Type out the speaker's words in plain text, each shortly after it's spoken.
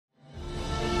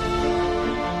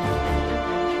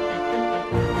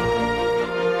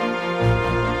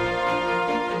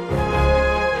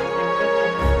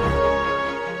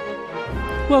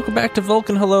Welcome back to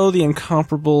Vulcan Hello, the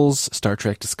Incomparables Star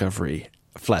Trek Discovery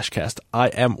Flashcast. I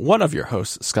am one of your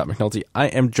hosts, Scott McNulty. I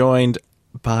am joined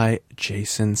by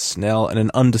Jason Snell in an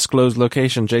undisclosed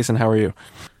location. Jason, how are you?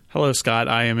 Hello, Scott.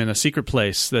 I am in a secret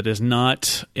place that is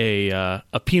not a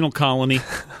penal colony.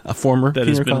 A former that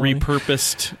has been colony?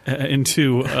 Repurposed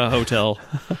into a hotel.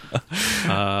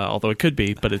 Although it could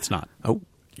be, but it's not. Oh,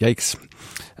 yikes.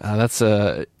 That's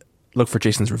look for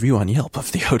Jason's review on Yelp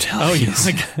of the hotel. Oh, yes.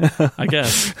 I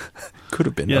guess. Could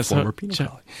have been a former penal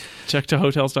colony. Check to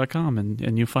hotels.com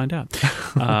and you find out.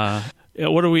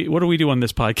 What do we do on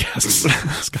this podcast,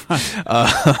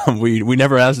 Scott? We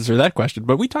never answer that question,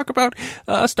 but we talk about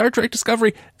Star Trek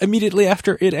Discovery immediately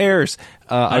after it airs.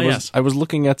 I was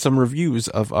looking at some reviews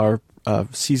of our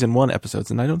season 1 episodes,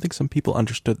 and I don't think some people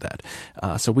understood that.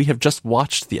 So we have just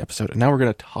watched the episode, and now we're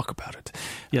going to talk about it.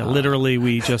 Yeah, literally,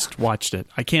 we just watched it.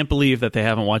 I can't believe that they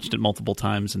haven't watched it multiple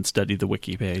times and studied the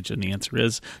wiki page, and the answer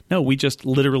is no, we just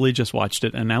literally just watched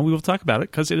it, and now we will talk about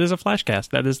it because it is a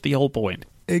flashcast. That is the whole point.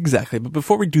 Exactly, but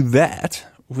before we do that,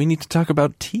 we need to talk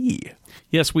about tea.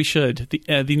 Yes, we should.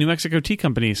 The New Mexico Tea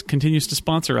Company continues to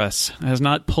sponsor us. It has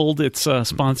not pulled its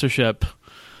sponsorship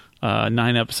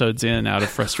 9 episodes in out of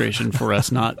frustration for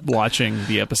us not watching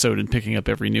the episode and picking up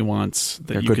every nuance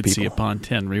that you could see upon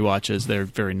 10 rewatches. They're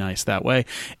very nice that way.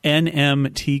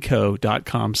 nmtco.com/TV,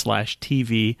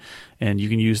 and you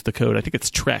can use the code, I think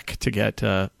it's TREK, to get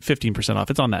 15%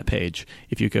 off. It's on that page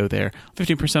if you go there.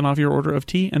 15% off your order of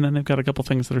tea, and then they've got a couple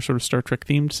things that are sort of Star Trek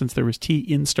themed, since there was tea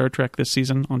in Star Trek this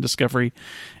season on Discovery,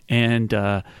 and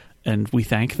we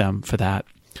thank them for that.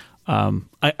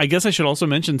 I guess I should also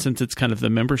mention, since it's kind of the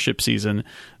membership season,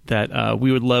 that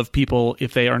we would love people,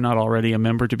 if they are not already a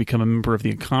member, to become a member of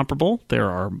the Incomparable. There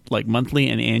are like monthly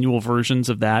and annual versions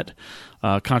of that.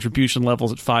 Contribution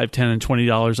levels at $5, $10, and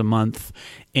 $20 a month,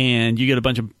 and you get a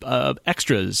bunch of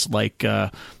extras like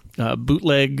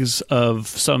bootlegs of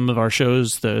some of our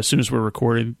shows. As soon as we're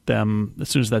recording them, as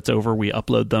soon as that's over, we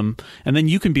upload them, and then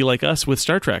you can be like us with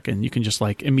Star Trek, and you can just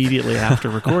like immediately after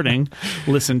recording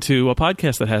listen to a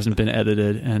podcast that hasn't been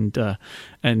edited,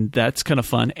 and that's kind of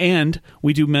fun. And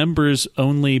we do members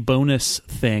only bonus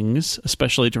things,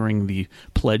 especially during the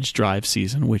pledge drive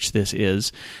season, which this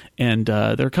is, and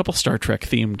there are a couple Star Trek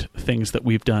themed things that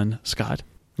we've done, Scott.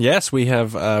 Yes, we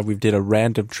have. We did a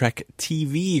Random Trek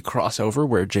TV crossover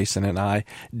where Jason and I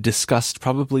discussed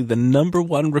probably the number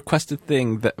one requested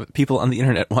thing that people on the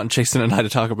internet want Jason and I to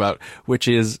talk about, which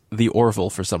is the Orville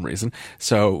for some reason.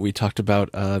 So we talked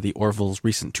about the Orville's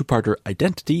recent 2-parter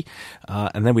Identity,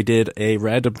 and then we did a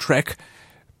Random Trek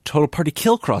Total Party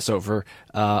Kill crossover,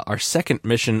 our second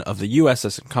mission of the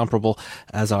USS Incomparable,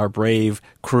 as our brave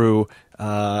crew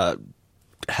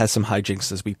has some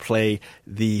hijinks as we play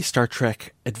the Star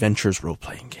Trek Adventures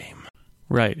role-playing game.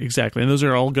 Right, exactly. And those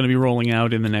are all going to be rolling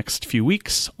out in the next few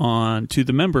weeks on to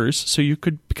the members. So you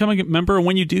could become a member, and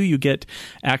when you do, you get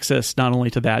access not only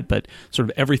to that, but sort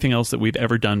of everything else that we've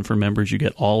ever done for members. You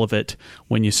get all of it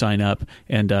when you sign up.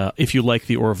 And if you like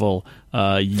the Orville,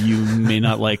 you may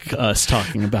not like us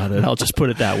talking about it. I'll just put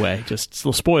it that way. Just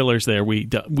little spoilers there. We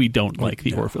don't like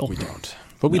the Orville. We don't.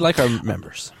 But we like our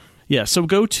members. Yeah, so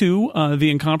go to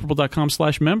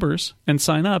theincomparable.com/members and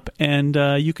sign up, and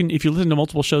you can, if you listen to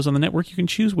multiple shows on the network, you can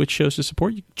choose which shows to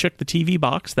support. You can check the TV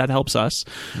box, that helps us,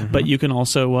 but you can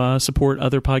also support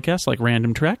other podcasts like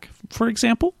Random Trek, for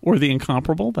example, or The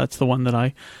Incomparable. That's the one that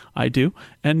I do,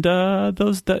 and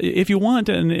if you want,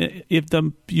 and if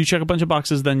you check a bunch of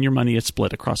boxes, then your money is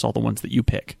split across all the ones that you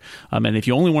pick, and if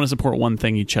you only want to support one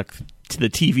thing, you check to the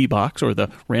TV box or the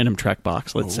Random Trek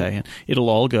box, let's say, and it'll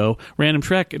all go Random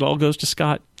Trek. It all goes to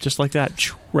Scott just like that,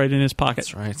 right in his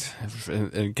pocket. That's right.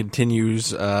 It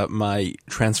continues my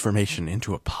transformation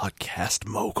into a podcast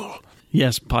mogul.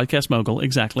 Yes, podcast mogul,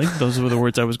 exactly. Those were the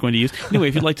words I was going to use. Anyway,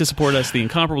 if you'd like to support us,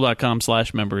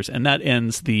 theincomparable.com/members, and that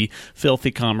ends the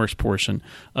filthy commerce portion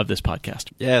of this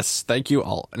podcast. Yes, thank you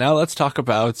all. Now let's talk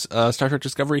about Star Trek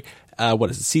Discovery.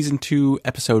 What is it, Season 2,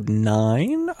 Episode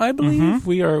 9, I believe?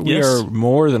 We are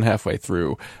more than halfway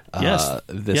through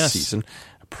this season.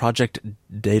 Project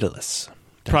Daedalus.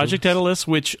 Project Daedalus,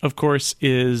 which of course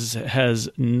has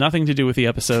nothing to do with the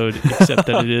episode, except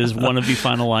that it is one of the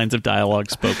final lines of dialogue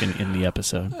spoken in the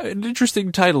episode. An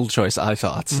interesting title choice, I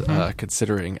thought,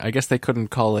 considering. I guess they couldn't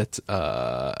call it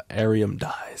Arium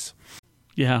Dies.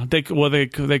 Yeah, they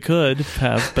could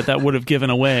have, but that would have given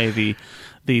away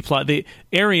the plot.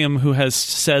 Ariam, who has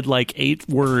said like 8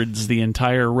 words the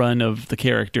entire run of the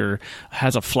character,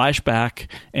 has a flashback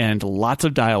and lots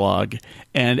of dialogue.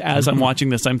 And as I'm watching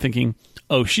this, I'm thinking,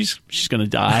 oh, she's gonna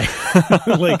die.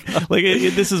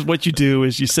 This is what you do: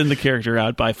 is you send the character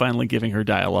out by finally giving her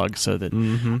dialogue, so that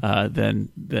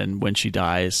then when she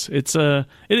dies, it's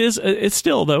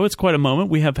still, though, it's quite a moment.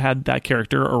 We have had that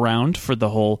character around for the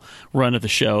whole run of the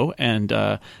show, and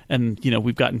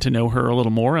we've gotten to know her a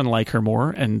little more and like her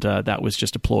more, and that was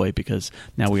just a ploy, because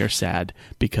now we are sad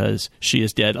because she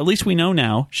is dead. At least we know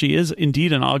now she is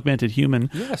indeed an augmented human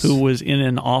who was in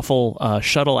an awful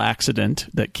shuttle accident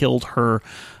that killed her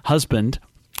husband,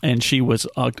 and she was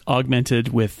augmented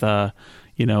with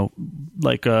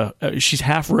she's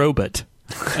half robot,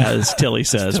 as Tilly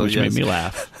says, which made me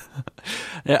laugh.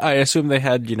 I assume they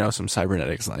had some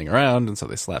cybernetics lying around, and so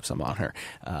they slapped some on her,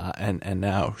 and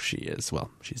now she's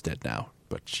dead now,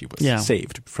 but she was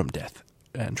saved from death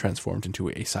and transformed into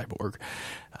a cyborg,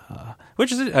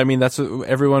 which is, that's what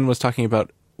everyone was talking about.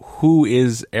 Who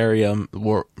is Ariam?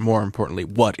 More importantly,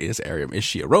 what is Ariam? Is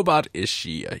she a robot? Is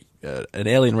she an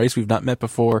alien race we've not met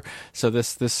before? So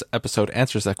this episode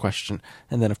answers that question,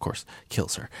 and then of course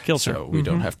kills her. So we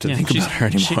don't have to think about her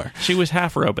anymore. She was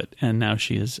half robot, and now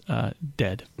she is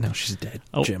dead. Now she's dead,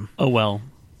 Jim. Oh well.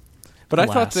 But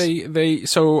alas. I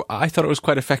thought I thought it was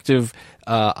quite effective.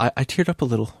 I teared up a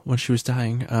little when she was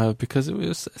dying, because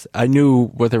I knew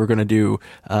what they were going to do,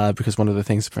 because one of the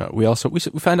things we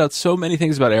found out so many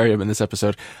things about Ariam in this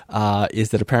episode, is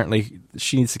that apparently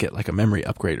she needs to get like a memory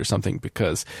upgrade or something,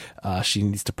 because she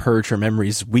needs to purge her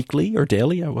memories weekly or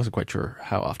daily. I wasn't quite sure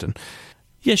how often.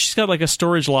 Yeah, she's got like a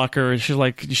storage locker.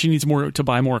 She needs to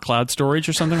buy more cloud storage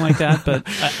or something like that. But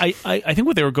I think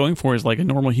what they were going for is like a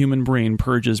normal human brain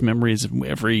purges memories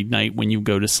every night when you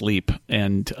go to sleep,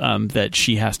 and that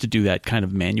she has to do that kind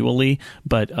of manually.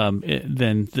 But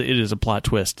then it is a plot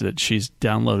twist that she's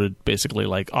basically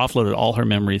offloaded all her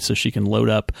memories so she can load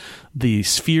up the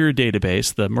Sphere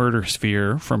database, the murder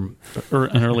Sphere from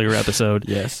an earlier episode,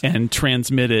 yes, and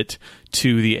transmit it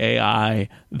to the AI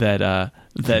that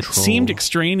seemed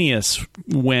extraneous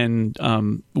when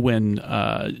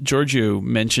Giorgio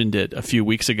mentioned it a few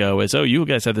weeks ago as, oh, you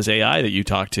guys have this AI that you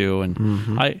talk to,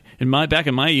 and back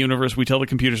in my universe we tell the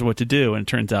computers what to do, and it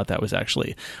turns out that was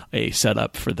actually a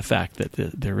setup for the fact that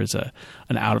there is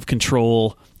an out of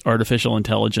control artificial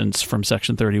intelligence from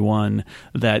Section 31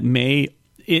 that may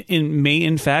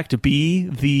in fact be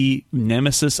the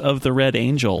nemesis of the Red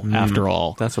Angel after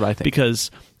all. That's what I think.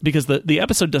 Because the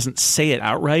episode doesn't say it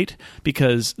outright,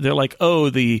 because they're like,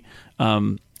 oh,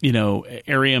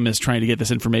 Ariam is trying to get this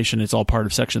information. It's all part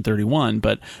of Section 31.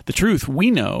 But the truth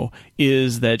we know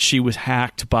is that she was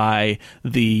hacked by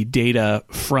the data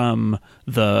from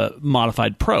the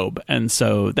modified probe. And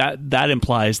so that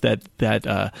implies that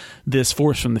this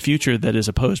force from the future that is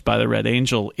opposed by the Red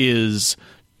Angel is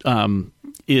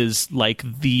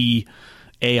like the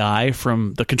AI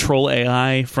from the control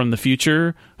AI from the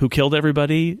future who killed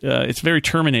everybody. It's very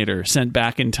Terminator, sent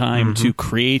back in time to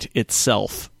create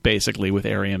itself, basically, with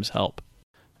Ariam's help.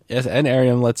 Yes, and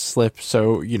Ariam lets slip.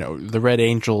 So, the Red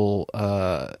Angel,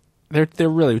 there are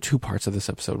really 2 parts of this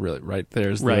episode, really, right?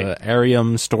 There's the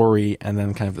Ariam story, and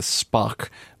then kind of the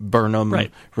Spock-Burnham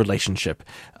relationship.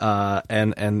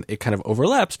 And it kind of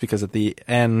overlaps, because at the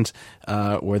end,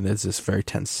 where there's this very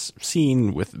tense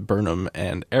scene with Burnham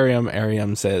and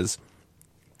Ariam says,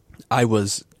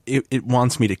 it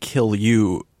wants me to kill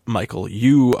you, Michael.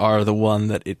 You are the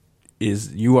one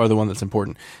you are the one that's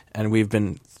important. And we've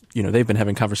been, they've been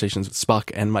having conversations with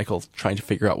Spock and Michael, trying to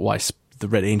figure out why the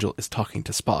Red Angel is talking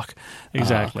to Spock.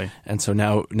 Exactly. And so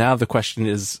now the question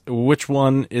is, which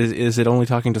one is it only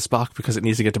talking to Spock because it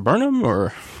needs to get to Burnham,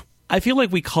 or? I feel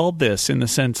like we called this in the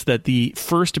sense that the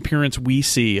first appearance we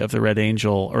see of the Red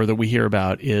Angel, or that we hear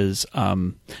about, is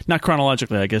not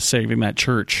chronologically, I guess, saving that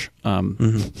church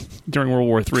during World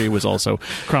War III was also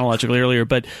chronologically earlier.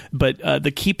 But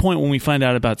the key point when we find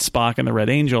out about Spock and the Red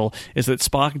Angel is that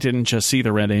Spock didn't just see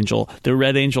the Red Angel. The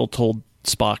Red Angel told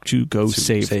Spock to go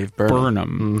save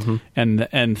Burnham.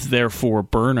 And therefore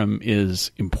Burnham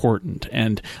is important.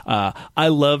 And I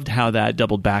loved how that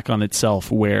doubled back on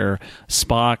itself, where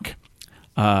Spock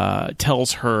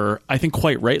tells her, I think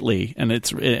quite rightly, and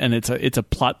it's a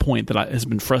plot point that has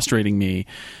been frustrating me.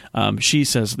 She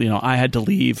says, I had to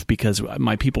leave because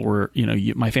my people were,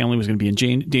 my family was going to be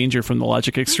in danger from the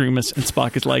logic extremists. And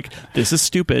Spock is like, this is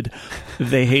stupid.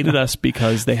 They hated us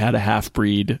because they had a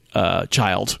half-breed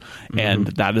child, and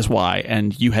that is why.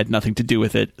 And you had nothing to do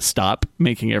with it. Stop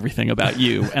making everything about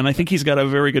you. And I think he's got a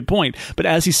very good point. But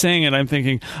as he's saying it, I'm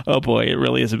thinking, oh boy, it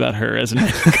really is about her, isn't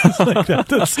it? Like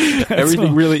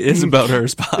everything really is about her,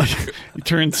 Spock. It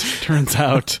turns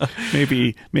out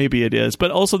maybe it is,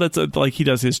 but also that's like he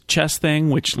does his chess thing,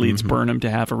 which leads Burnham to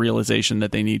have a realization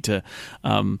that they need to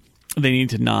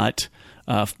not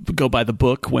go by the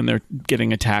book when they're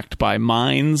getting attacked by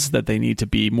mines, that they need to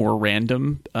be more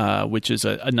random, which is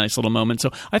a nice little moment.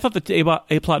 So I thought that the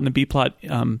A plot and the B plot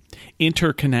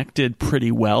interconnected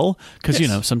pretty well,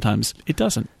 because sometimes it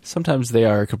doesn't. Sometimes they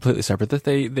are completely separate. That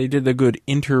they did the good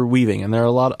interweaving, and there are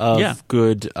a lot of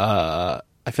good.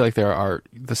 I feel like there are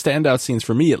the standout scenes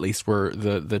for me, at least, were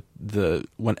the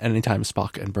when anytime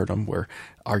Spock and Burnham were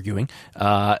arguing,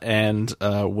 and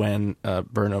when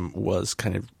Burnham was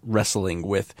kind of wrestling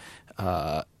with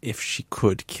if she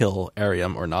could kill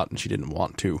Ariam or not, and she didn't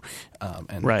want to,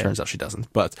 and it turns out she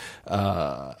doesn't. But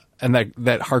and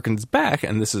that harkens back,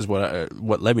 and this is what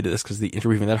led me to this, because the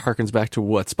interweaving that harkens back to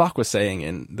what Spock was saying,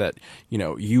 in that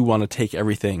you want to take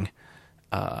everything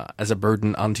as a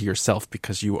burden onto yourself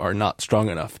because you are not strong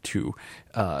enough to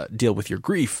deal with your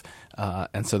grief,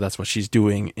 and so that's what she's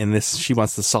doing in this. She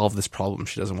wants to solve this problem.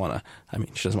 She doesn't want to. I mean,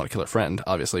 she doesn't want to kill her friend,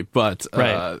 obviously, but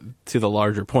to the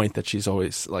larger point that she's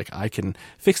always like, I can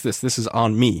fix this. This is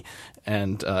on me.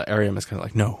 And Ariam is kind of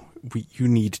like, no, you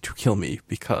need to kill me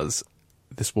because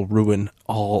this will ruin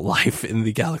all life in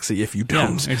the galaxy if you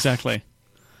don't. Yeah,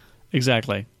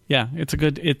 exactly. Yeah, it's a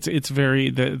good. It's very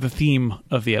the theme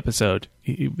of the episode.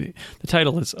 The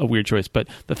title is a weird choice, but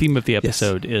the theme of the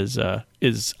episode is I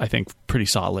think pretty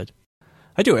solid.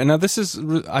 I do, and now this is,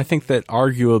 I think that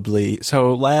arguably,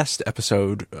 so last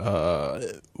episode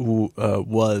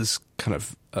was kind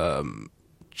of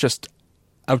just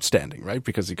outstanding, right?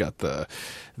 Because you got the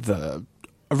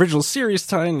original series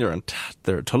tying,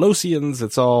 they're Tolosians.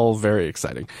 It's all very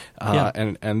exciting,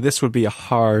 and this would be a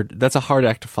hard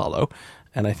act to follow.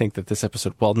 And I think that this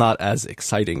episode, while not as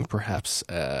exciting perhaps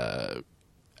as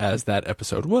that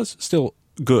episode was, still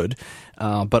good.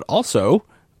 But also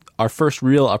our first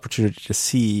real opportunity to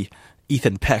see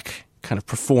Ethan Peck kind of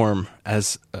perform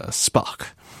as Spock.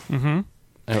 Mm-hmm.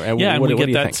 And we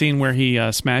get that scene where he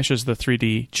smashes the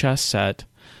 3D chess set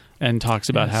and talks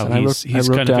about how he's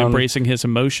kind of embracing his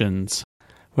emotions.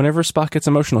 Whenever Spock gets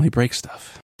emotional, he breaks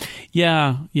stuff.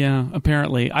 Yeah,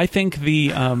 apparently. I think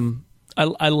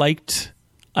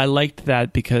I liked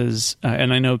that because,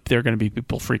 and I know there are going to be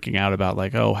people freaking out about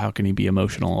like, oh, how can he be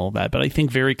emotional and all that? But I think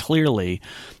very clearly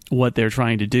what they're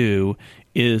trying to do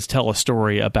is tell a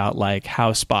story about like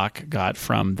how Spock got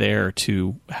from there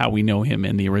to how we know him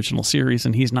in the original series,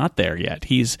 and he's not there yet.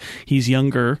 He's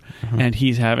younger, and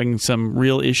he's having some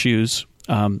real issues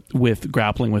with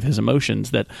grappling with his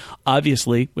emotions that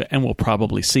obviously, and we'll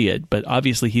probably see it, but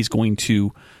obviously he's going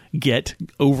to get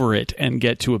over it and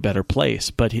get to a better place.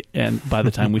 And by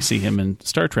the time we see him in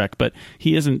Star Trek, but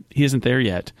he isn't there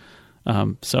yet.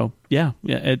 So yeah,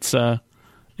 I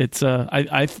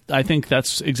think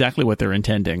that's exactly what they're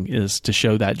intending, is to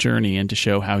show that journey and to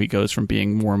show how he goes from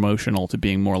being more emotional to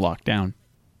being more locked down.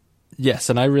 Yes,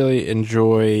 and I really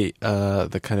enjoy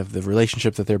the kind of the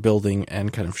relationship that they're building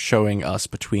and kind of showing us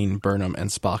between Burnham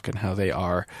and Spock and how they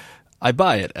are. I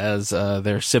buy it as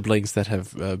they're siblings that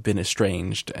have been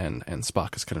estranged, and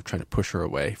Spock is kind of trying to push her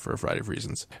away for a variety of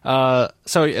reasons.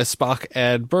 Spock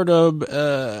and Burnham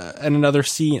and another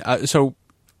scene. So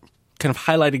kind of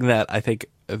highlighting that, I think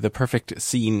the perfect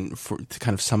scene to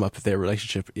kind of sum up their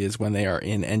relationship is when they are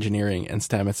in engineering and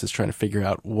Stamets is trying to figure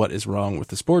out what is wrong with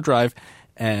the spore drive,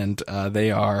 and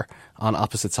they are on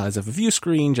opposite sides of a view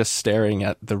screen just staring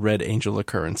at the red angel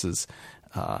occurrences,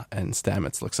 and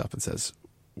Stamets looks up and says,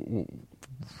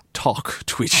 talk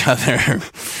to each other.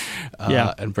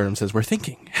 And Burnham says, we're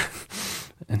thinking.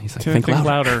 And he's like, think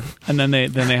louder. And then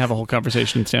they have a whole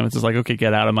conversation, and Stamets is like, okay,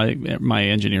 get out of my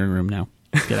engineering room now.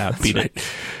 Get out, beat it.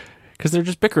 Because they're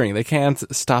just bickering. They can't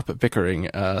stop bickering.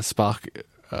 Spock,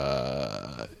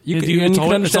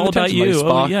 it's all about you.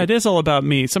 Oh, yeah, it is all about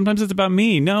me. Sometimes it's about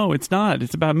me. No, it's not.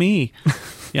 It's about me.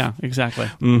 Yeah, exactly.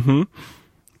 Mm-hmm.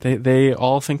 They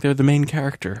all think they're the main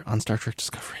character on Star Trek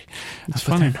Discovery. It's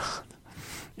funny. They're not.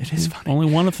 It is funny.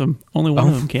 Only one of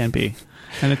them can be.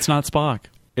 And it's not Spock.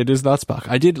 It is not Spock.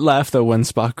 I did laugh, though, when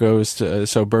Spock goes to...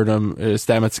 So Burnham...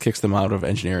 Stamets kicks them out of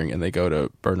engineering, and they go to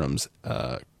Burnham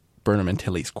and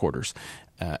Tilly's quarters.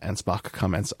 And Spock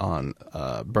comments on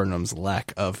Burnham's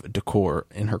lack of decor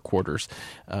in her quarters.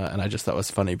 And I just thought it was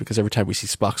funny, because every time we see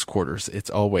Spock's quarters, it's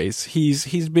always...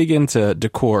 He's big into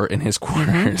decor in his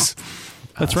quarters.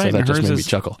 That's right. So that just made me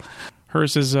chuckle.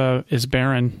 Hers is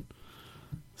barren.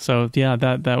 So yeah,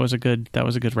 that was a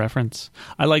good reference.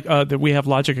 I like that we have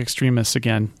logic extremists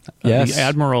again. Yes. The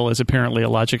Admiral is apparently a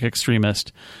logic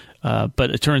extremist, but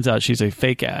it turns out she's a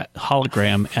fake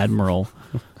hologram Admiral,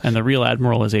 and the real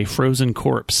Admiral is a frozen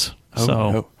corpse.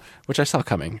 Which I saw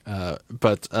coming.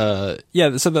 But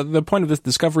yeah, so the point of this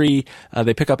discovery,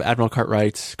 they pick up Admiral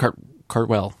Cartwright.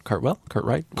 Cornwell.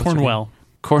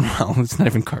 It's not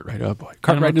even Cartwright. Oh boy,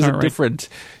 Cartwright is a different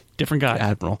guy,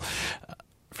 Admiral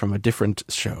from a different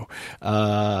show.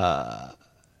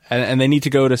 And they need to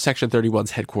go to Section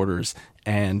 31's headquarters,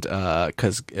 and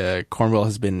because Cornwell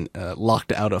has been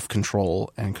locked out of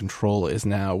Control, and Control is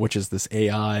now, which is this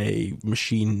AI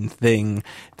machine thing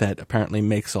that apparently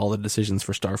makes all the decisions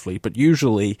for Starfleet. But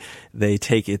usually they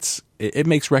take it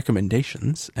makes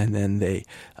recommendations, and then the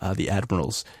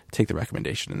admirals take the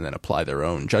recommendation and then apply their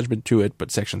own judgment to it.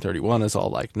 But Section 31 is all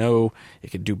like, no,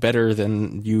 it could do better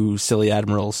than you silly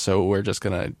admirals, so we're just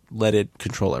going to let it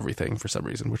control everything for some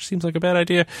reason, which seems like a bad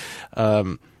idea.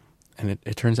 And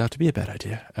it turns out to be a bad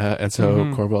idea. And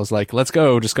so Cornwell's like, let's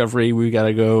go, Discovery. We got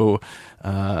to go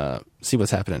see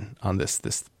what's happening on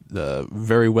the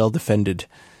very well-defended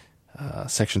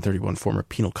Section 31 former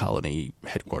penal colony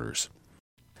headquarters.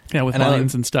 Yeah, with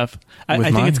mines and stuff.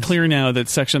 I think it's clear now that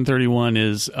Section 31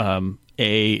 is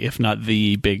if not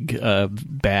the big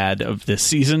bad of this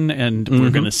season, and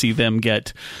we're going to see them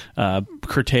get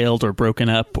curtailed or broken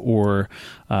up or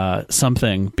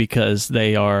something, because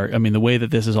they are, I mean, the way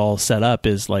that this is all set up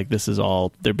is like,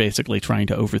 they're basically trying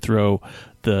to overthrow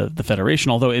the Federation,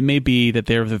 although it may be that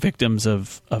they're the victims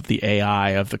of the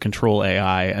AI, of the Control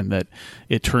AI, and that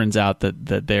it turns out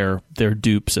that they're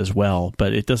dupes as well.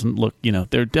 But it doesn't look,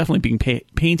 they're definitely being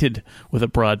painted with a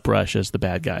broad brush as the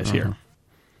bad guys here.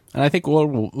 And I think,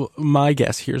 my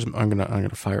guess here's, I'm gonna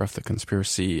fire off the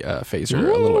conspiracy phaser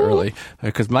a little early,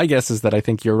 because my guess is that I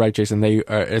think you're right, Jason.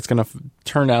 It's gonna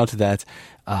turn out that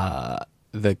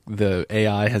the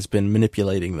AI has been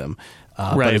manipulating them.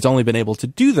 Right. But it's only been able to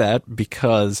do that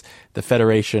because the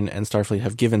Federation and Starfleet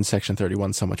have given Section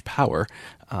 31 so much power,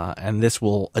 and this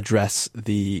will address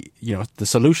the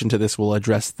solution to this will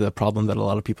address the problem that a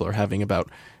lot of people are having about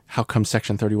how come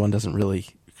Section 31 doesn't really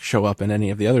show up in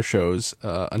any of the other shows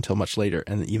until much later,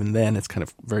 and even then it's kind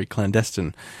of very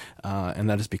clandestine, and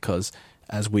that is because,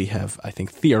 as we have, I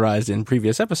think, theorized in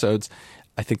previous episodes,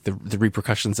 I think the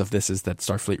repercussions of this is that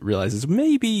Starfleet realizes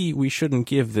maybe we shouldn't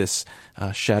give this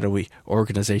shadowy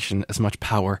organization as much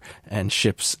power and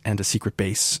ships and a secret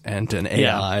base and an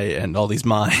AI and all these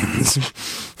mines.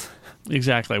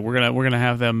 Exactly. We're gonna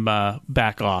have them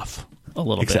back off a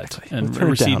little bit and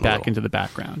recede back into the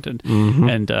background,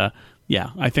 and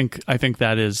I think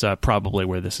that is probably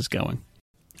where this is going.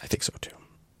 I think so too,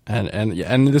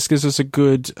 and this gives us a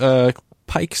good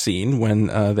Pike scene when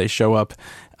they show up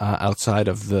outside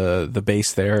of the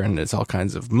base there, and it's all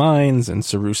kinds of mines, and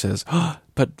Saru says,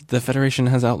 but the Federation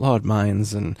has outlawed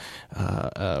mines, and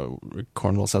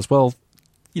Cornwell says, well,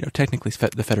 technically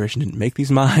the Federation didn't make these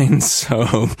mines,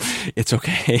 so it's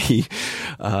okay.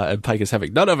 And Pike is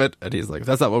having none of it, and he's like,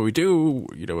 that's not what we do,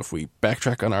 if we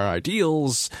backtrack on our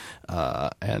ideals.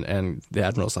 And the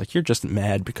Admiral's like, you're just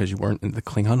mad because you weren't in the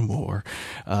Klingon War.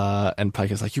 And Pike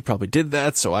is like, you probably did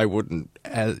that, so I wouldn't,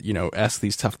 ask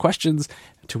these tough questions.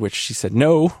 To which she said,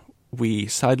 no, we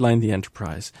sidelined the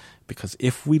Enterprise because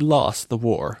if we lost the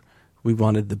war, we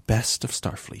wanted the best of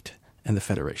Starfleet and the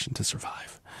Federation to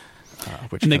survive.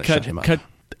 Which and they cut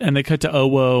to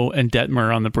Owo and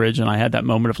Detmer on the bridge, and I had that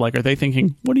moment of like, are they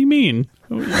thinking, what do you mean?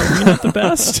 Are we not the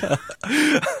best?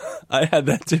 I had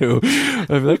that too. I'd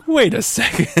be like, wait a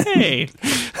second. Hey,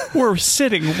 we're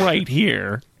sitting right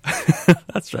here.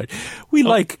 That's right. We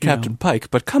like Captain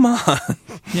Pike, but come on.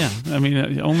 Yeah, I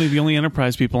mean, the only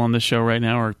Enterprise people on this show right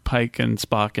now are Pike and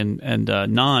Spock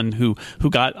and Nan, who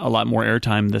got a lot more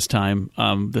airtime this time.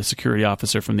 The security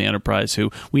officer from the Enterprise, who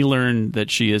we learn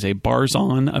that she is a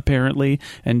Barzon apparently,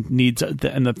 and needs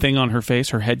and the thing on her face,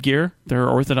 her headgear, their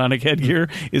orthodontic headgear,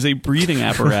 is a breathing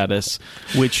apparatus,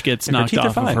 which gets knocked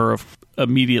off of her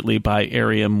immediately by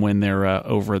Arium when they're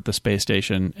over at the space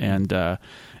station,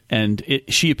 and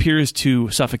she appears to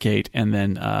suffocate, and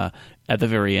then at the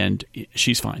very end,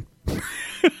 she's fine.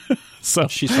 So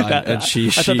she's fine. I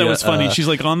thought that was funny. She's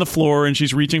like on the floor, and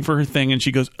she's reaching for her thing, and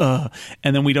she goes, and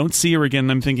then we don't see her again.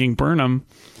 And I'm thinking, Burnham,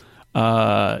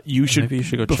 you should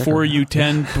go before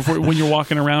when you're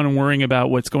walking around and worrying about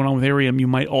what's going on with Arium, you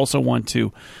might also want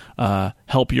to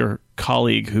help your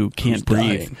colleague who can't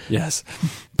breathe. Dying. Yes,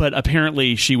 but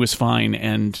apparently she was fine,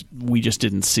 and we just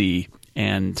didn't see.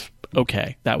 And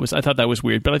okay, I thought that was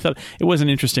weird, but I thought it was an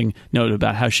interesting note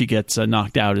about how she gets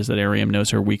knocked out, is that Arium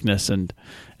knows her weakness and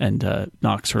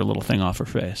knocks her little thing off her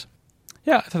face.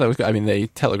 Yeah, I thought that was good. I mean, they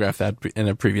telegraphed that in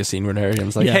a previous scene where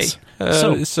Ariam's like, Yes.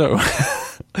 hey, so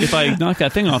if I knock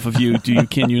that thing off of you,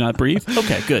 can you not breathe?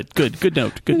 Okay, good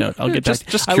note. I'll get that.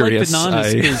 Just I curious. like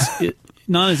that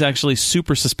Nan is actually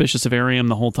super suspicious of Ariam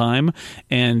the whole time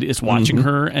and is watching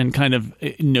her and kind of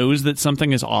knows that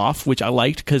something is off, which I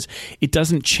liked because it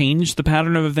doesn't change the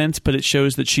pattern of events, but it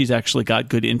shows that she's actually got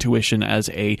good intuition as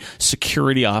a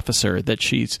security officer, that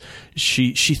she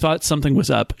thought something was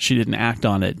up. She didn't act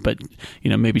on it, but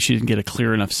maybe she didn't get a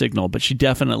clear enough signal, but she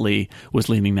definitely was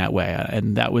leaning that way.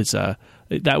 And that was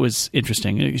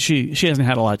interesting. She hasn't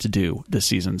had a lot to do this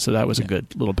season, so that was a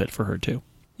good little bit for her too.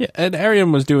 Yeah, and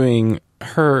Ariam was doing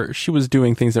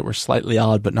things that were slightly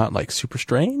odd, but not like super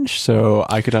strange. So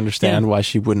I could understand why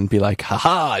she wouldn't be like,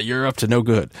 "Ha, you're up to no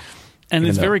good." And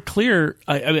it's very clear.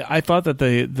 I thought that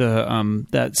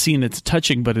that scene, it's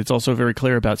touching, but it's also very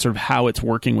clear about sort of how it's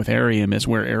working with Ariam, is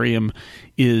where Ariam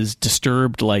is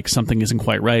disturbed, like something isn't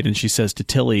quite right, and she says to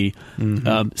Tilly,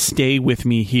 "Stay with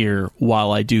me here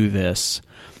while I do this."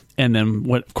 And then,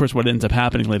 what ends up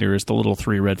happening later is the little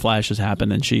 3 red flashes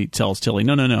happen, and she tells Tilly,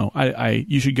 "No,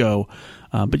 you should go.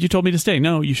 But you told me to stay.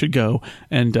 No, you should go."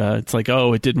 And it's like,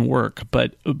 oh, it didn't work.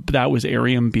 But that was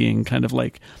Ariam being kind of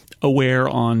like aware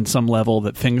on some level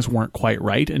that things weren't quite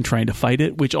right and trying to fight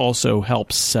it, which also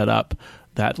helps set up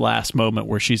that last moment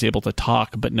where she's able to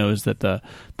talk, but knows that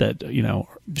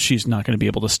she's not going to be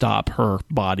able to stop her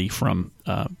body from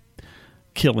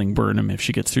killing Burnham if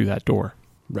she gets through that door.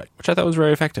 Right, which I thought was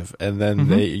very effective. And then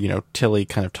Tilly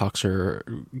kind of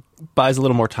buys a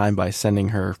little more time by sending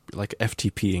her, like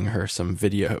FTPing her some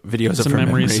videos of her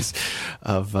memories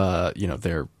of,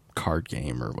 their card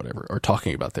game or whatever, or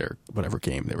talking about their whatever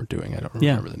game they were doing. I don't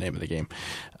remember the name of the game.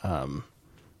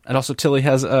 And also Tilly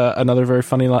has another very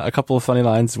funny a couple of funny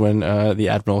lines when the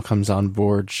Admiral comes on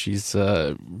board. She's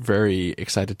very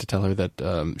excited to tell her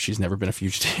that she's never been a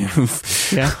fugitive.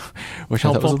 Yeah. Which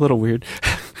I thought was a little weird.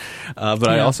 But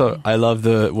I love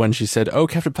when she said, "Oh,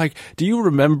 Captain Pike, do you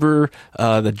remember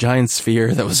the giant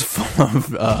sphere that was full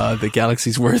of the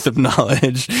galaxy's worth of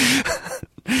knowledge?"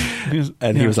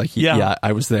 And he was like, yeah,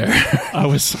 I was there. I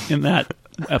was in that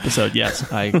episode.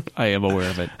 Yes, I am aware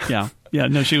of it. Yeah.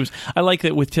 No, she was. I like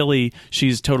that with Tilly.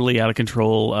 She's totally out of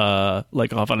control,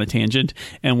 like off on a tangent.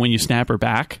 And when you snap her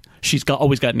back, she's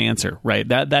always got an answer, right?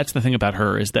 That's the thing about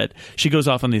her, is that she goes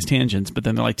off on these tangents, but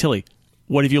then they're like, "Tilly,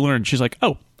 what have you learned?" She's like,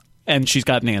 "Oh." And she's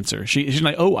got an answer. She's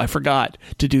like, "Oh, I forgot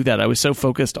to do that. I was so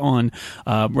focused on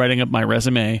writing up my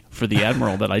resume for the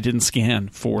Admiral that I didn't scan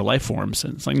for life forms."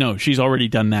 And it's like, no, she's already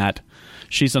done that.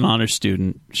 She's an honors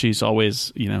student. She's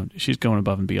always, she's going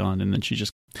above and beyond. And then she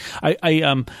just, I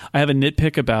have a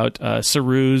nitpick about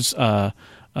Saru's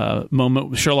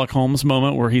moment, Sherlock Holmes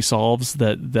moment, where he solves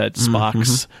that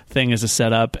Spock's thing is a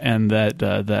setup, and that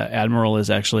the Admiral is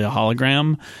actually a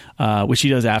hologram, which he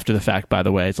does after the fact, by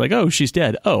the way. It's like, "Oh, she's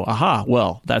dead. Oh, aha.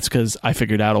 Well, that's because I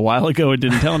figured out a while ago and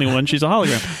didn't tell anyone she's a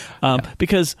hologram."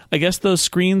 Because I guess those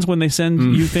screens, when they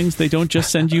send you things, they don't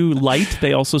just send you light,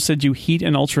 they also send you heat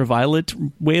and ultraviolet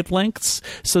wavelengths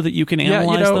so that you can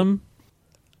analyze them.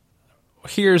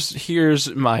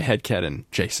 Here's my headcanon,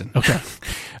 Jason. Okay.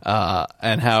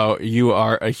 And how you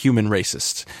are a human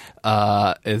racist.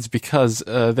 It's because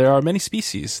there are many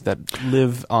species that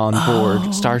live on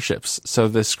board starships, so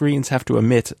the screens have to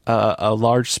emit a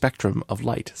large spectrum of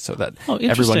light so that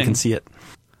everyone can see it.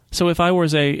 So if I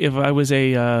was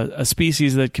a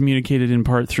species that communicated in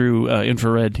part through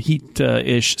infrared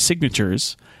heat-ish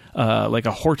signatures, like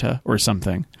a Horta or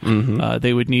something,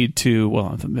 they would need to.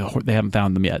 Well, they haven't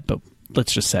found them yet, but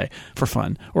let's just say for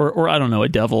fun, or I don't know, a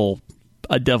deviloid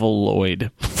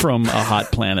from a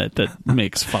hot planet that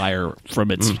makes fire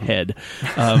from its head.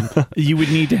 You would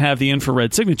need to have the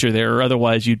infrared signature there, or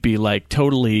otherwise you'd be like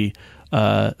totally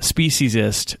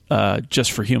speciesist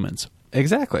just for humans.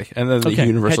 Exactly. And then the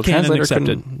universal translator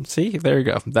couldn't see. There you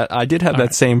go. That I did have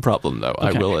that same problem, though.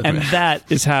 Okay. I will admit. And that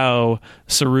is how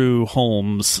Saru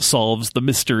Holmes solves the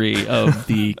mystery of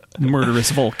the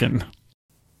murderous Vulcan.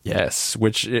 Yes,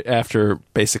 which after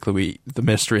basically the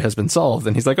mystery has been solved,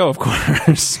 and he's like, "Oh, of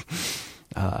course."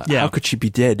 How could she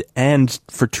be dead and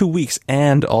for 2 weeks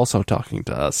and also talking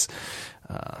to us?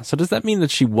 So does that mean that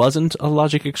she wasn't a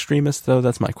logic extremist, though?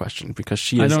 That's my question, because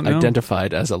she is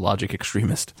identified as a logic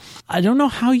extremist. I don't know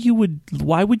how you would...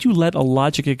 Why would you let a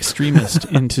logic extremist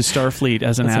into Starfleet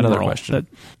as an admiral? Another question.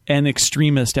 An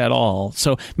extremist at all.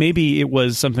 So maybe it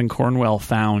was something Cornwell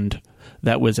found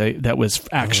that was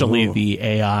actually the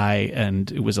AI,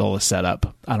 and it was all a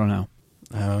setup. I don't know.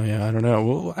 Oh yeah, I don't know.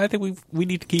 Well, I think we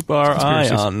need to keep our eye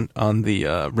on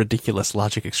the ridiculous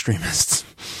logic extremists.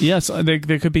 Yes, they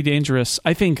could be dangerous.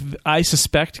 I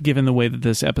suspect, given the way that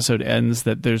this episode ends,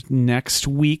 that next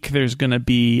week there's going to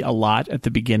be a lot at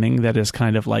the beginning that is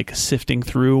kind of like sifting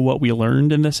through what we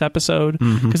learned in this episode.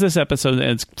 Because this episode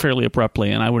ends fairly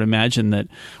abruptly, and I would imagine that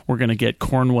we're going to get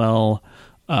Cornwell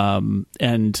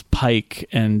and Pike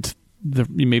and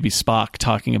maybe Spock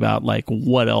talking about like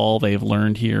what all they've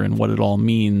learned here and what it all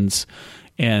means.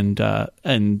 And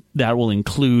that will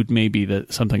include maybe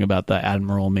something about the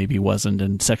Admiral maybe wasn't,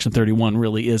 and Section 31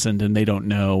 really isn't, and they don't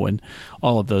know, and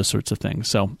all of those sorts of things.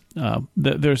 So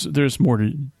there's more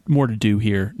to do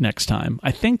here next time.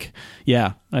 I think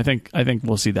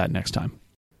we'll see that next time.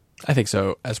 I think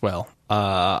so as well.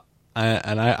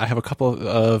 I have a couple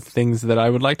of things that I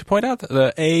would like to point out.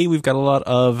 We've got a lot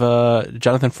of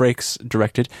Jonathan Frakes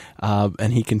directed,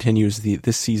 and he continues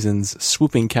this season's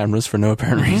swooping cameras for no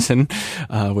apparent reason,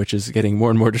 which is getting more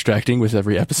and more distracting with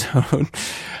every episode.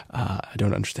 I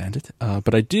don't understand it,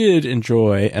 but I did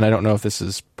enjoy, and I don't know if this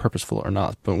is purposeful or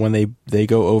not, but when they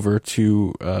go over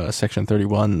to Section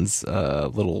 31's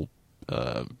little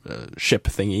ship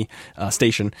thingy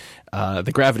station,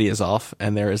 the gravity is off,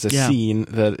 and there is a scene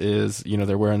that is,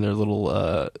 they're wearing their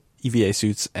little EVA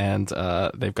suits, and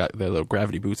they've got their little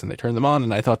gravity boots, and they turn them on,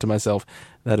 and I thought to myself,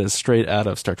 that is straight out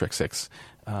of Star Trek 6.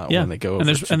 When they go over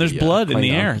there's blood in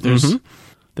the air.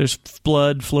 There's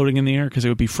blood floating in the air because it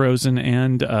would be frozen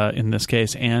and, in this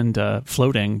case, and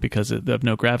floating because of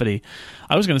no gravity.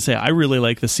 I was going to say, I really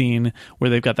like the scene where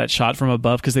they've got that shot from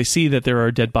above because they see that there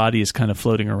are dead bodies kind of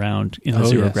floating around in the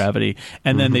zero gravity.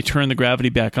 And then they turn the gravity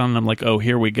back on, and I'm like, oh,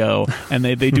 here we go. And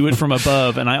they do it from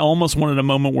above. And I almost wanted a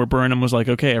moment where Burnham was like,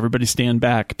 okay, everybody stand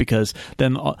back, because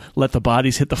then let the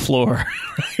bodies hit the floor.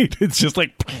 Right? It's just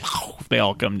like, they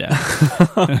all come down.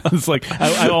 It's like,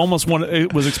 I almost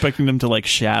was expecting them to like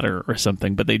shatter or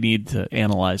something, but they need to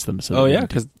analyze them. So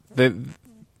because they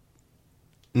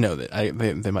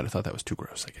might have thought that was too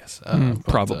gross, I guess.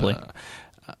 Probably.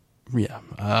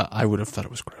 I would have thought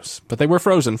it was gross, but they were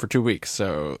frozen for 2 weeks,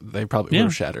 so they probably would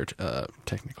have shattered.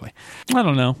 Technically, I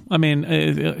don't know. I mean,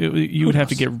 you would have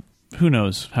to get. Who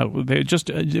knows how they just?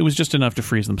 It was just enough to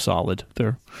freeze them solid.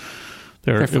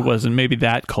 It wasn't maybe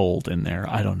that cold in there.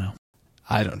 I don't know.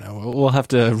 We'll have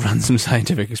to run some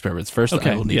scientific experiments first.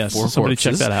 Okay. I will need 4 somebody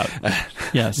corpses. Check that out.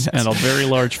 Yes, and a very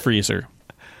large freezer,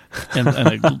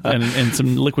 and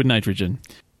some liquid nitrogen.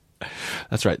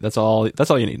 That's right. That's all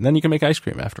you need. And then you can make ice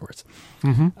cream afterwards.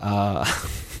 So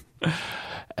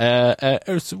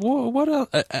what else?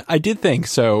 I did think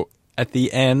so. At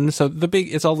the end,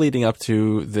 it's all leading up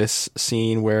to this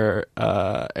scene where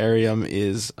Airiam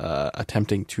is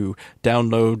attempting to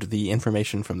download the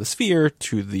information from the sphere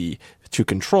to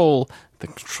Control. The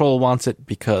Control wants it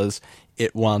because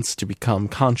it wants to become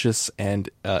conscious and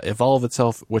evolve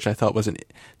itself, which I thought they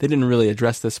didn't really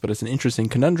address this, but it's an interesting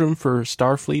conundrum for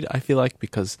Starfleet, I feel like,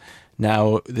 because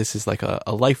now this is like a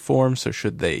life form, so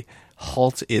should they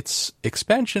halt its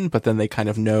expansion, but then they kind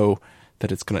of know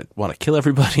that it's going to want to kill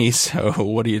everybody, so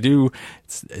what do?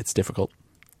 It's difficult.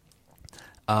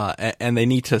 And they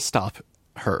need to stop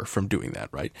her from doing that,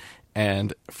 right?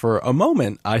 And for a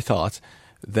moment, I thought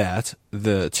that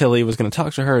the Tilly was going to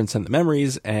talk to her and send the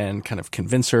memories and kind of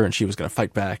convince her, and she was going to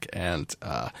fight back, and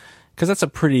because that's a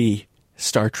pretty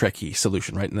Star Trek-y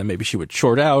solution, right? And then maybe she would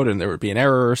short out, and there would be an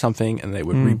error or something, and they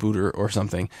would reboot her or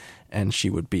something, and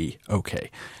she would be okay.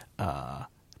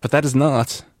 But that is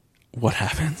not what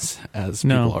happens, as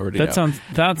people already know.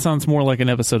 That sounds more like an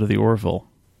episode of The Orville.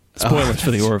 Spoilers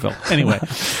for The Orville. Anyway,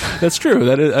 that's true.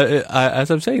 That is,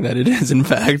 as I'm saying that, it is in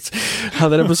fact how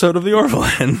that episode of The Orville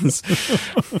ends.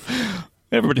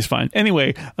 Everybody's fine.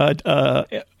 Anyway,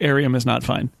 Airiam is not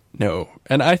fine. No,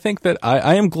 and I think that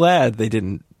I am glad they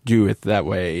didn't do it that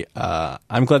way.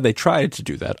 I'm glad they tried to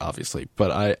do that, obviously, but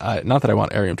I not that I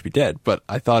want Airiam to be dead, but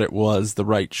I thought it was the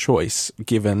right choice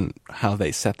given how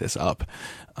they set this up.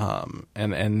 And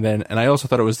I also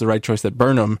thought it was the right choice that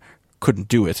Burnham couldn't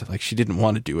do it. Like, she didn't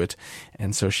want to do it.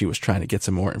 And so she was trying to get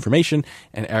some more information.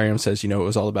 And Airiam says, it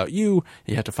was all about you.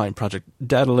 You had to find Project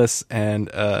Daedalus.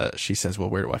 And she says, well,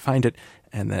 where do I find it?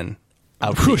 And then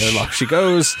out the airlock she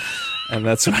goes. And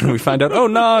that's when we find out,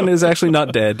 Nan is actually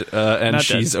not dead. And not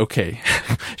she's dead. Okay.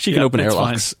 She can open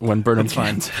airlocks when Burnham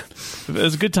finds. It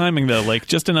was good timing, though. Like,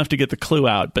 just enough to get the clue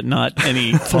out, but not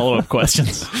any follow-up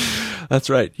questions. That's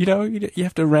right. You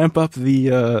have to ramp up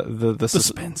the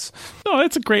suspense. No,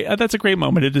 that's a great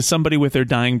moment. It is somebody with their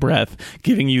dying breath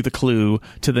giving you the clue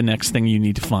to the next thing you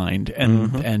need to find,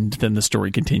 and then the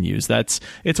story continues.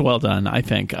 It's well done, I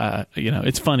think.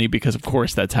 It's funny because of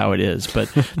course that's how it is, but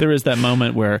there is that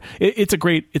moment where it's a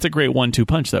great 1-2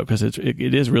 punch though, because it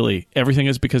is really everything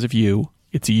is because of you.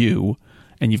 It's you.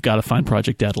 and you've got to find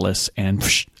Project Daedalus and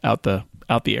out the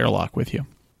airlock with you.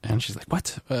 And she's like,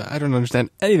 what? I don't understand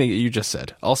anything that you just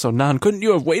said. Also, Nan, couldn't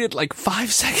you have waited like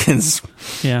 5 seconds?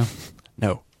 Yeah.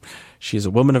 No. She's a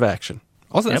woman of action.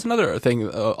 Also, that's another thing.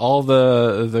 All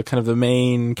the kind of the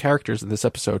main characters in this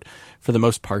episode, for the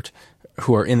most part,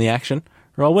 who are in the action,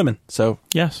 are all women. So,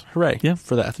 yes. Hooray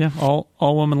for that. Yeah, all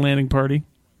woman landing party.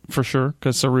 For sure,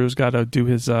 because Saru's got to do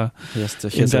his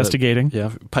investigating.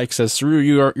 Pike says, Saru,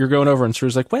 you're going over, and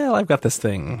Saru's like, well, I've got this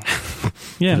thing.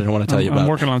 Yeah, I don't want to tell you about. I'm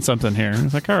working on something here.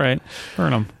 It's like, all right,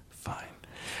 burn them. Fine.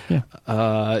 Yeah.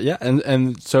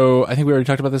 And so I think we already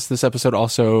talked about this. This episode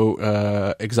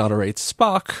also exonerates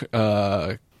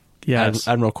Spock. Yes.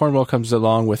 Admiral Cornwell comes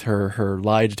along with her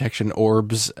lie detection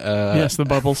orbs. Yes, the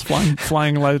bubbles,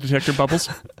 flying lie detector bubbles.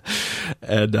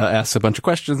 And asks a bunch of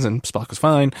questions, and Spock is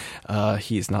fine.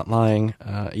 He's not lying,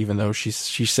 even though she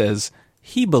says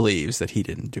he believes that he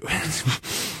didn't do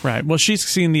it. Right. Well, she's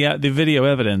seen the video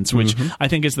evidence, which I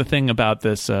think is the thing about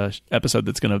this episode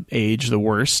that's going to age the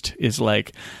worst, is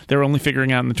like they're only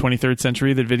figuring out in the 23rd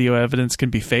century that video evidence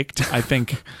can be faked. I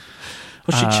think...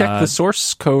 Well, she checked the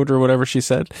source code or whatever she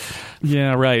said.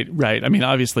 Yeah, right. I mean,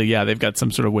 obviously, they've got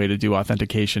some sort of way to do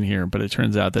authentication here, but it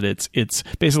turns out that it's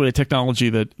basically a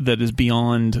technology that is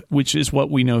beyond, which is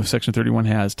what we know Section 31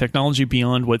 has. Technology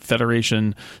beyond what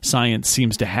Federation science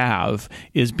seems to have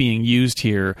is being used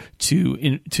here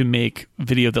to make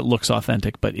video that looks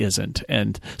authentic but isn't.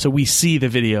 And so we see the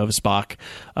video of Spock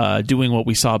doing what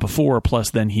we saw before,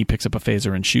 plus then he picks up a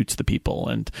phaser and shoots the people.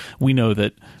 And we know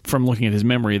that from looking at his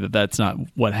memory that that's not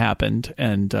what happened,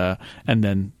 and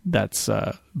then that's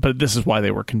but this is why they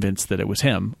were convinced that it was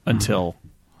him until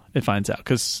it finds out,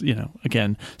 because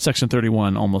again, Section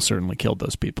 31 almost certainly killed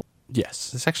those people. Yes,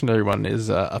 Section 31 is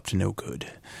up to no good.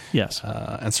 Yes,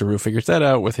 and Saru figures that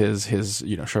out with his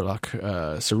Sherlock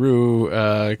Saru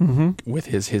with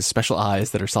his special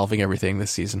eyes that are solving everything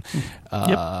this season.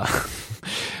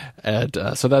 And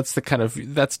so that's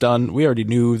that's done. We already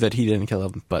knew that he didn't kill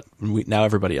him, but now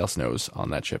everybody else knows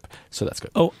on that ship, so that's good.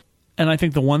 Oh, and I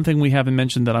think the one thing we haven't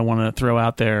mentioned that I want to throw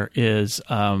out there is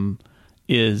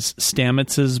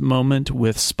Stamets's moment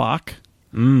with Spock,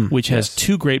 which has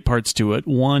two great parts to it.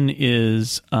 One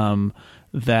is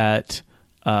that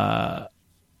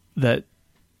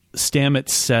Stamets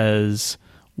says,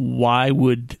 why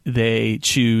would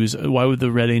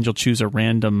the Red Angel choose a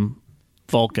random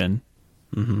Vulcan?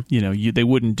 They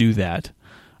wouldn't do that.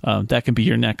 That can be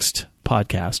your next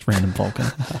podcast, Random Vulcan.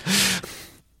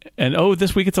 And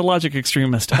this week it's a logic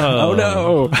extremist. Oh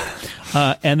no!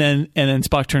 And then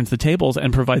Spock turns the tables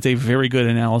and provides a very good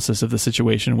analysis of the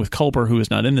situation with Culber, who is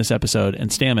not in this episode,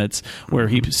 and Stamets, where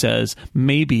he says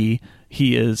maybe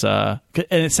he is. And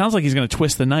it sounds like he's going to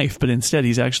twist the knife, but instead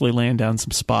he's actually laying down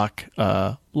some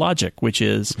Spock logic, which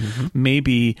is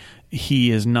maybe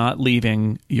he is not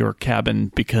leaving your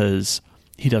cabin because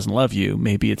he doesn't love you.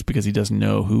 Maybe it's because he doesn't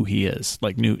know who he is.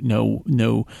 Like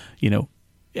no,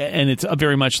 and it's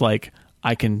very much like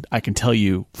I can tell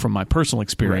you from my personal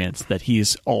experience that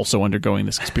he's also undergoing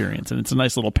this experience, and it's a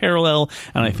nice little parallel.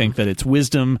 And I think that it's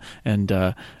wisdom, and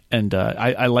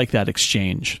I like that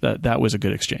exchange. That was a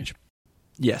good exchange.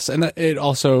 Yes, and it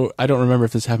also, I don't remember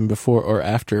if this happened before or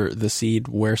after the seed,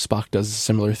 where Spock does a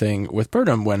similar thing with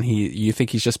Burnham when you think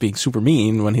he's just being super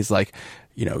mean, when he's like,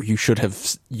 you should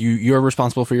have, you're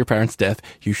responsible for your parents' death.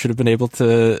 You should have been able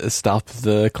to stop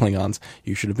the Klingons.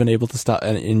 You should have been able to stop,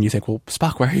 and you think, well,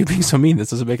 Spock, why are you being so mean? This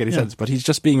doesn't make any sense. But he's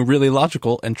just being really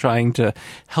logical and trying to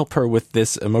help her with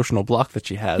this emotional block that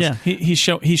she has. Yeah,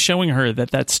 he's showing her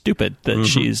that that's stupid, that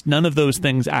she's, none of those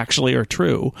things actually are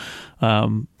true,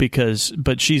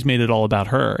 but she's made it all about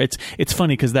her. It's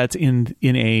funny because that's in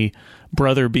a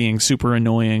brother being super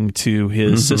annoying to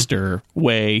his sister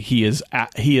way. He is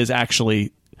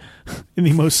actually, in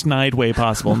the most snide way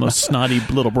possible, most snotty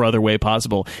little brother way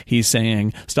possible, he's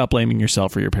saying, stop blaming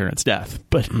yourself for your parents' death,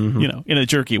 but in a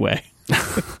jerky way.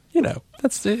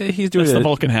 That's he's doing the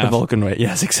Vulcan half. The Vulcan way.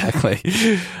 Yes, exactly.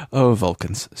 Oh,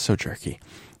 Vulcans, so jerky.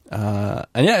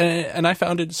 And I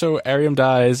found it, so Ariam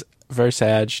dies. Very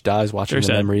sad. She dies watching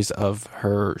the memories of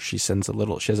her. She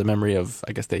has a memory of,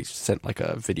 I guess they sent like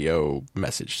a video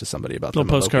message to somebody about little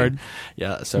postcard.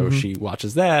 Yeah, so she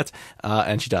watches that,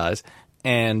 and she dies.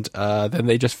 And then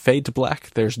they just fade to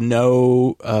black. There's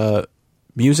no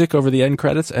music over the end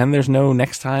credits, and there's no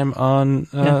next time on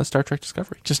Star Trek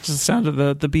Discovery. Just the sound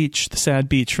of the beach, the sad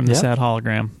beach from the sad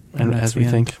hologram. And as we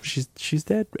think, she's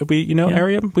dead.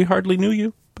 Ariam, we hardly knew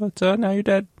you, but now you're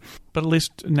dead. But at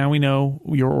least now we know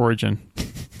your origin.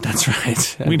 That's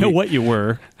right. We know what you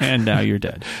were, and now you're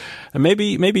dead. And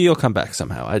maybe you'll come back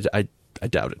somehow. I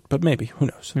doubt it, but maybe. Who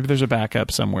knows? Maybe there's a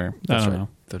backup somewhere. I don't know.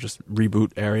 They'll just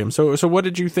reboot Arium. So what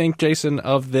did you think, Jason,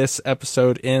 of this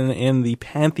episode in the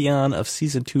pantheon of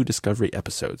Season 2 Discovery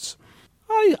episodes?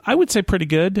 I would say pretty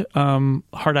good.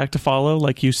 Hard act to follow,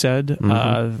 like you said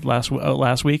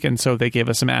last week, and so they gave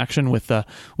us some action with the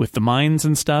mines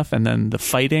and stuff, and then the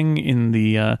fighting in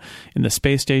the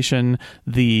space station.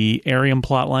 The Arium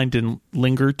plotline didn't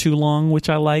linger too long, which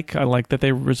I like. I like that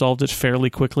they resolved it fairly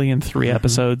quickly in 3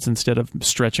 episodes instead of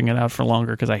stretching it out for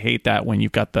longer. Because I hate that when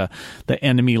you've got the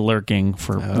enemy lurking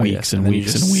for weeks and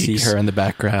weeks and weeks. See her in the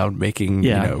background making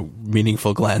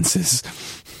meaningful glances.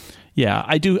 Yeah,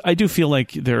 I do feel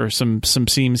like there are some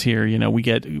seams here. We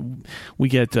get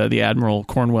the Admiral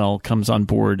Cornwell comes on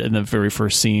board in the very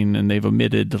first scene, and they've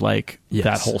omitted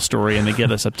that whole story, and they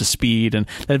get us up to speed, and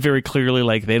that very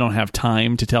clearly they don't have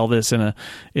time to tell this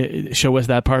show us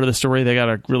that part of the story. They got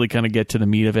to really kind of get to the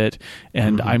meat of it,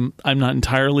 and I'm not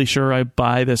entirely sure I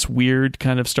buy this weird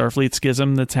kind of Starfleet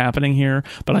schism that's happening here,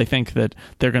 but I think that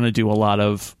they're going to do a lot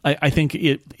of. I think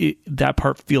that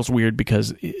part feels weird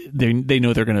because they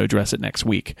know they're going to address it next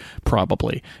week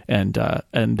probably, and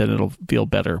then it'll feel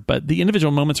better. But the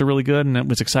individual moments are really good, and it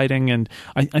was exciting, and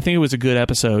I think it was a good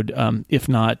episode, if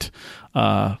not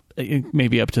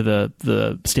maybe up to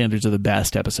the standards of the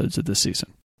best episodes of this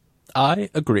season. I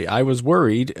agree. I was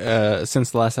worried since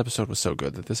the last episode was so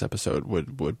good that this episode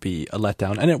would be a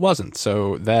letdown, and it wasn't.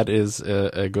 So that is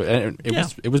a good. And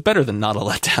it was better than not a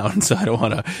letdown. So I don't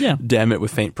want to damn it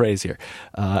with faint praise here.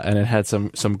 And it had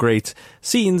some great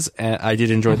scenes. And I did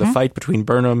enjoy the fight between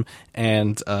Burnham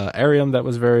and Arium. That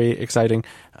was very exciting.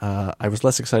 I was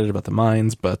less excited about the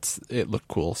mines, but it looked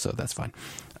cool, so that's fine.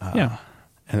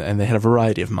 And they had a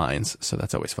variety of mines, so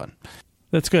that's always fun.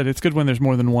 That's good. It's good when there's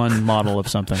more than one model of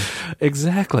something.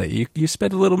 Exactly. You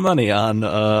spend a little money on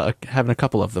having a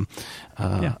couple of them.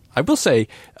 I will say,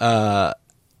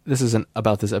 this isn't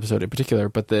about this episode in particular,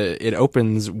 but it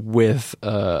opens with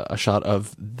a shot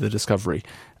of the Discovery.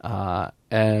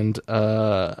 And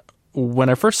when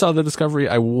I first saw the Discovery,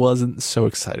 I wasn't so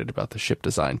excited about the ship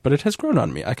design, but it has grown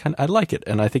on me. I like it,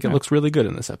 and I think it looks really good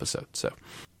in this episode. So.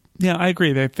 Yeah, I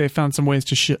agree. They found some ways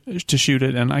to shoot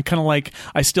it, and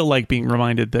I still like being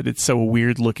reminded that it's so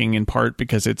weird looking, in part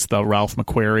because it's the Ralph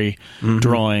McQuarrie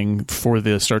drawing for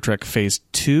the Star Trek Phase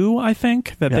 2, I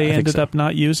think, that they ended up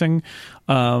not using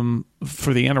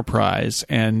for the Enterprise.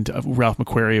 And Ralph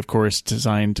McQuarrie, of course,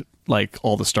 designed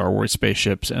all the Star Wars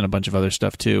spaceships and a bunch of other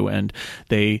stuff too, and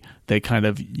they kind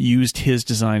of used his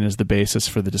design as the basis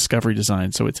for the Discovery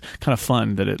design. So it's kind of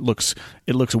fun that it looks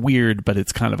weird, but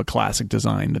it's kind of a classic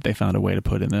design that they found a way to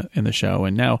put in the show.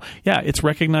 And now, it's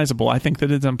recognizable. I think that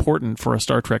it's important for a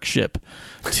Star Trek ship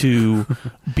to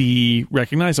be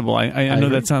recognizable. I know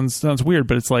that sounds weird,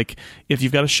 but it's like, if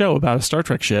you've got a show about a Star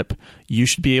Trek ship, you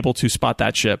should be able to spot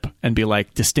that ship and be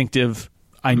like, distinctive.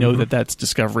 I know that that's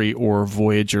Discovery or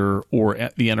Voyager or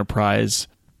the Enterprise,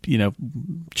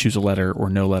 choose a letter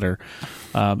or no letter.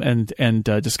 And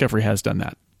Discovery has done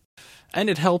that.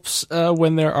 And it helps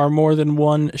when there are more than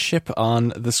one ship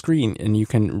on the screen, and you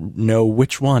can know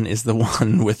which one is the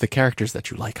one with the characters that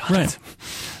you like on it.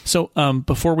 So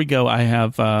before we go, I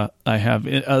have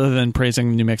other than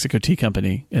praising New Mexico Tea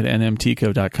Company at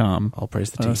nmtco.com, I'll praise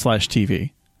the tea.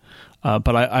 /TV.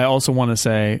 But I also want to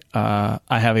say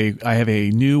I have a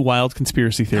new wild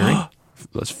conspiracy theory.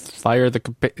 Let's fire the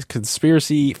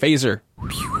conspiracy phaser.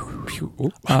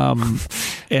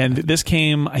 And this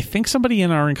came, I think, somebody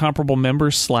in our Incomparable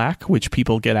members Slack, which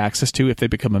people get access to if they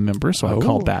become a member. So I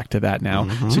called back to that now.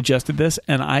 Suggested this,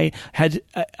 and I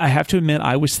have to admit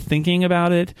I was thinking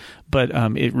about it, but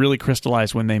it really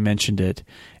crystallized when they mentioned it.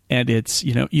 And it's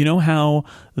you know how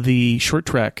the short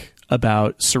trek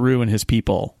about Saru and his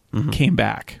people came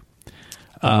back.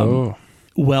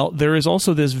 Well, there is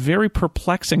also this very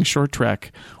perplexing short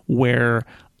trek where,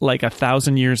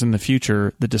 1,000 years in the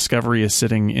future, the Discovery is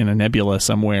sitting in a nebula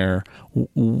somewhere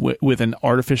with an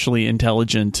artificially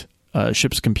intelligent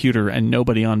ship's computer and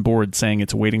nobody on board, saying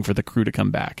it's waiting for the crew to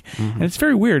come back. And it's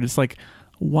very weird. It's like,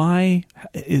 why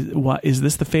is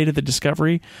this the fate of the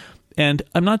Discovery? And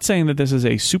I'm not saying that this is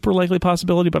a super likely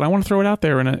possibility, but I want to throw it out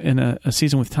there in a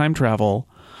season with time travel.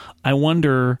 I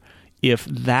wonder if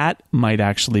that might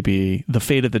actually be the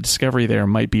fate of the Discovery. There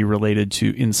might be related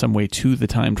to, in some way, to the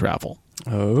time travel.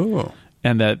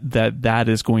 and that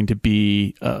is going to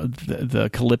be the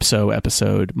Calypso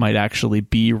episode might actually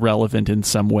be relevant in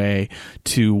some way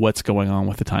to what's going on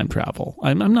with the time travel.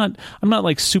 I'm not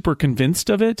like super convinced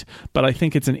of it, but I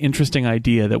think it's an interesting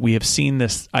idea that we have seen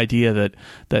this idea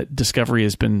that Discovery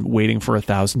has been waiting for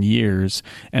 1,000 years,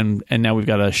 and now we've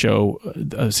got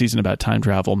a season about time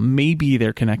travel. Maybe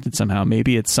they're connected somehow.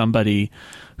 Maybe it's somebody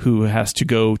who has to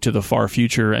go to the far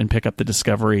future and pick up the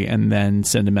Discovery and then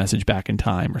send a message back in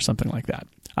time or something like that.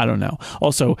 I don't know.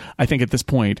 Also, I think at this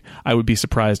point, I would be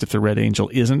surprised if the Red Angel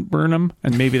isn't Burnham,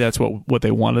 and maybe that's what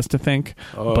they want us to think.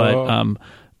 But,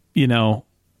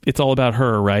 it's all about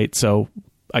her, right? So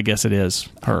I guess it is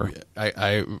her.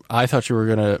 I thought you were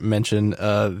going to mention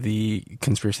the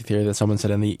conspiracy theory that someone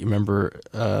said in the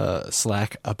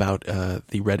Slack about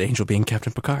the Red Angel being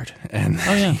Captain Picard, and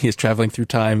he is traveling through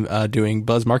time doing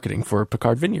buzz marketing for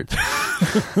Picard Vineyards.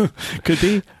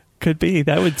 Could be.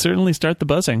 That would certainly start the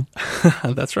buzzing.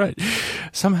 That's right.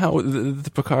 Somehow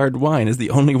the Picard wine is the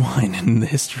only wine in the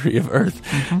history of Earth.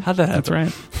 Mm-hmm. How'd that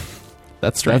happen?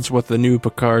 That's right. That's what the new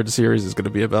Picard series is going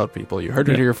to be about, people. You heard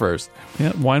it here first.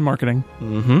 Yeah, wine marketing.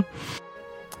 Mm-hmm.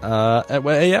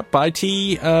 Buy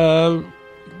tea,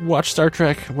 watch Star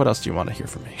Trek. What else do you want to hear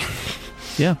from me?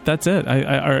 Yeah, that's it.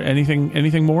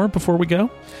 Anything more before we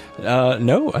go?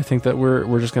 No, I think that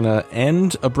we're just going to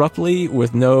end abruptly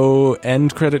with no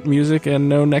end credit music and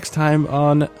no next time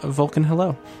on Vulcan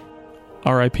Hello.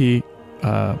 R.I.P.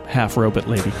 Half robot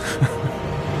lady.